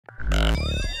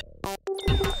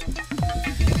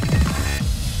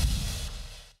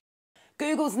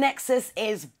Google's Nexus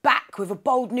is back with a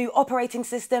bold new operating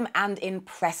system and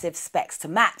impressive specs to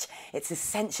match. It's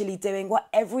essentially doing what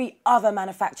every other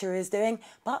manufacturer is doing,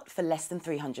 but for less than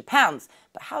 £300.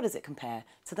 But how does it compare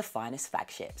to the finest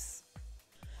flagships?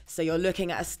 So you're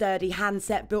looking at a sturdy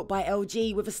handset built by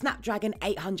LG with a Snapdragon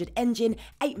 800 engine,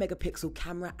 8-megapixel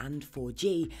camera and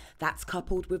 4G. That's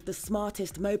coupled with the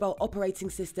smartest mobile operating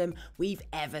system we've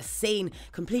ever seen,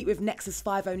 complete with Nexus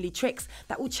 5 only tricks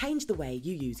that will change the way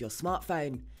you use your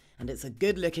smartphone. And it's a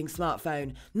good-looking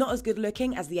smartphone, not as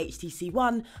good-looking as the HTC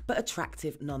One, but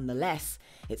attractive nonetheless.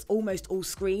 It's almost all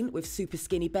screen with super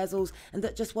skinny bezels, and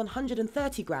at just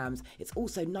 130 grams, it's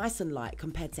also nice and light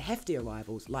compared to heftier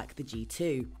rivals like the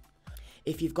G2.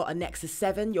 If you've got a Nexus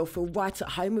 7, you'll feel right at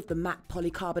home with the matte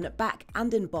polycarbonate back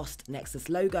and embossed Nexus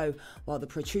logo, while the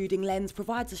protruding lens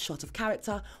provides a shot of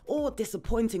character or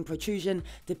disappointing protrusion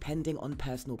depending on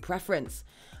personal preference.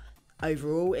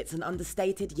 Overall, it's an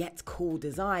understated yet cool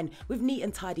design with neat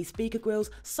and tidy speaker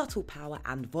grills, subtle power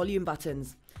and volume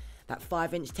buttons. That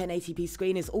 5-inch 1080p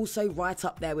screen is also right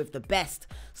up there with the best.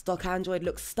 Stock Android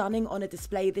looks stunning on a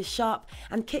display this sharp,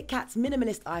 and KitKat's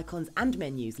minimalist icons and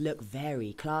menus look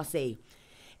very classy.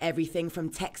 Everything from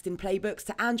text in playbooks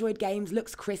to Android games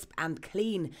looks crisp and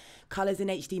clean. Colours in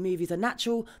HD movies are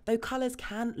natural, though colours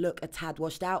can look a tad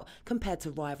washed out compared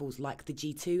to rivals like the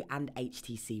G2 and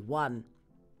HTC One.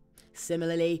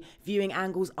 Similarly, viewing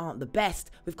angles aren't the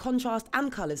best, with contrast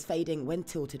and colours fading when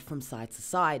tilted from side to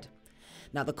side.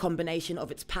 Now, the combination of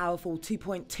its powerful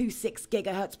 2.26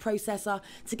 GHz processor,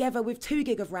 together with 2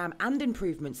 GB of RAM and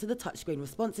improvements to the touchscreen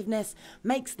responsiveness,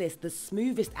 makes this the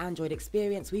smoothest Android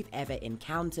experience we've ever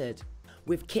encountered.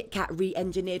 With KitKat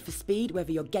re-engineered for speed,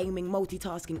 whether you're gaming,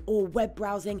 multitasking or web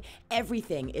browsing,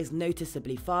 everything is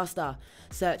noticeably faster.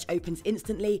 Search opens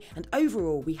instantly, and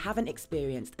overall we haven't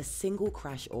experienced a single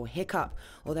crash or hiccup,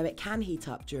 although it can heat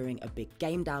up during a big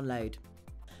game download.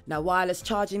 Now, wireless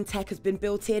charging tech has been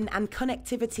built in, and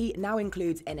connectivity now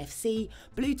includes NFC,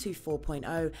 Bluetooth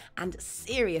 4.0 and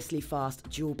seriously fast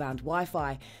dual-band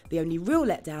Wi-Fi. The only real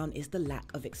letdown is the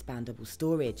lack of expandable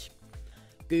storage.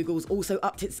 Google's also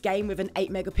upped its game with an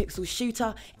 8-megapixel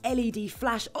shooter, LED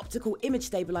flash optical image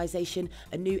stabilization,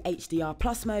 a new HDR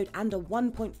Plus mode and a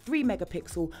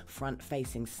 1.3-megapixel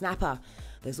front-facing snapper.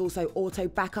 There's also auto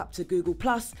backup to Google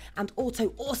Plus and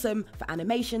Auto Awesome for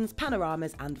animations,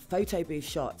 panoramas and photo booth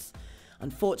shots.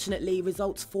 Unfortunately,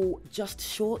 results fall just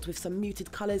short with some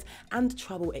muted colours and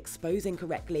trouble exposing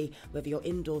correctly, whether you're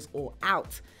indoors or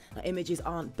out. Now, images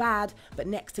aren't bad, but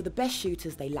next to the best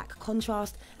shooters they lack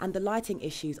contrast, and the lighting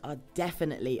issues are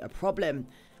definitely a problem.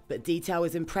 But detail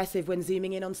is impressive when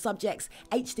zooming in on subjects,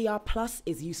 HDR Plus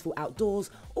is useful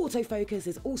outdoors, autofocus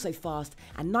is also fast,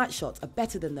 and night shots are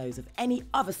better than those of any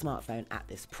other smartphone at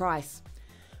this price.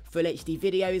 Full HD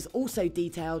video is also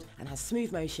detailed and has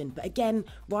smooth motion, but again,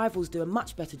 rivals do a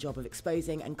much better job of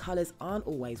exposing, and colours aren't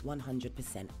always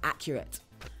 100% accurate.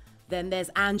 Then there's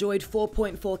Android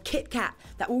 4.4 KitKat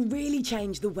that will really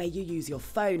change the way you use your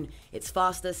phone. It's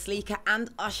faster, sleeker and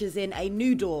ushers in a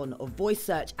new dawn of voice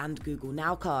search and Google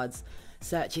Now cards.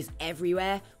 Search is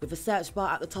everywhere, with a search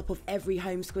bar at the top of every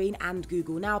home screen and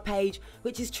Google Now page,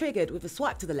 which is triggered with a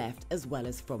swipe to the left as well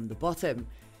as from the bottom.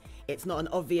 It's not an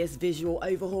obvious visual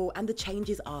overhaul, and the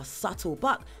changes are subtle,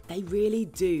 but they really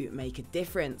do make a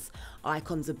difference.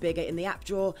 Icons are bigger in the app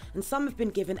drawer, and some have been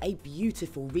given a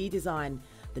beautiful redesign.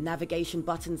 The navigation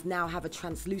buttons now have a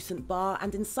translucent bar,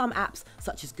 and in some apps,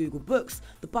 such as Google Books,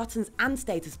 the buttons and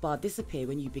status bar disappear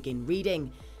when you begin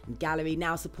reading. And Gallery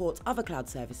now supports other cloud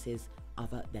services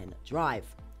other than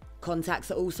Drive.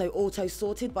 Contacts are also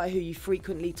auto-sorted by who you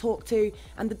frequently talk to,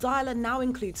 and the dialer now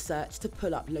includes search to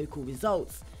pull up local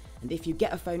results. And if you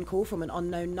get a phone call from an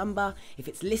unknown number, if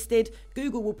it's listed,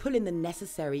 Google will pull in the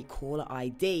necessary caller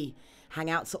ID.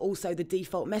 Hangouts are also the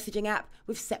default messaging app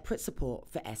with separate support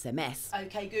for SMS.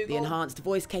 Okay, Google. The enhanced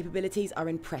voice capabilities are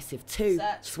impressive too.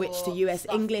 Switch to US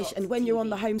English, and when you're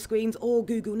on the home screens or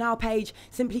Google Now page,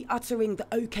 simply uttering the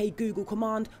OK Google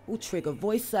command will trigger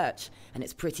voice search. And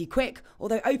it's pretty quick,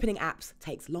 although opening apps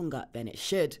takes longer than it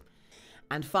should.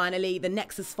 And finally, the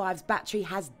Nexus 5's battery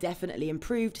has definitely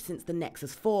improved since the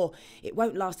Nexus 4. It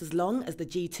won't last as long as the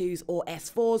G2s or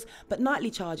S4s, but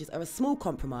nightly charges are a small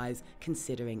compromise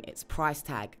considering its price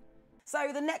tag.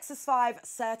 So the Nexus 5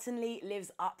 certainly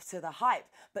lives up to the hype,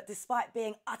 but despite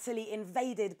being utterly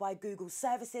invaded by Google's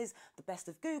services, the best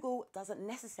of Google doesn't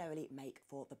necessarily make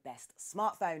for the best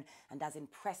smartphone. And as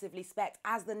impressively spec'd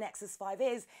as the Nexus 5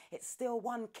 is, it's still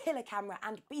one killer camera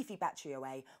and beefy battery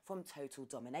away from total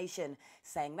domination.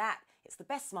 Saying that, it's the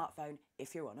best smartphone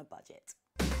if you're on a budget.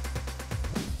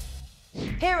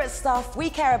 Here at Stuff, we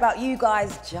care about you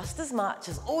guys just as much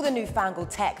as all the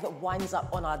newfangled tech that winds up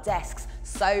on our desks.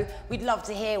 So we'd love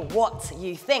to hear what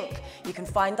you think. You can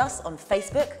find us on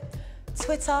Facebook,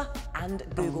 Twitter and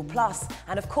Google+.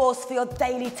 And of course, for your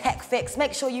daily tech fix,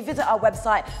 make sure you visit our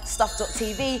website,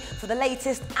 stuff.tv, for the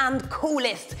latest and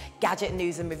coolest gadget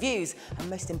news and reviews. And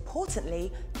most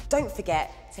importantly, don't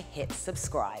forget to hit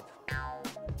subscribe.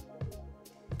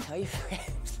 Tell your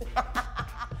friends.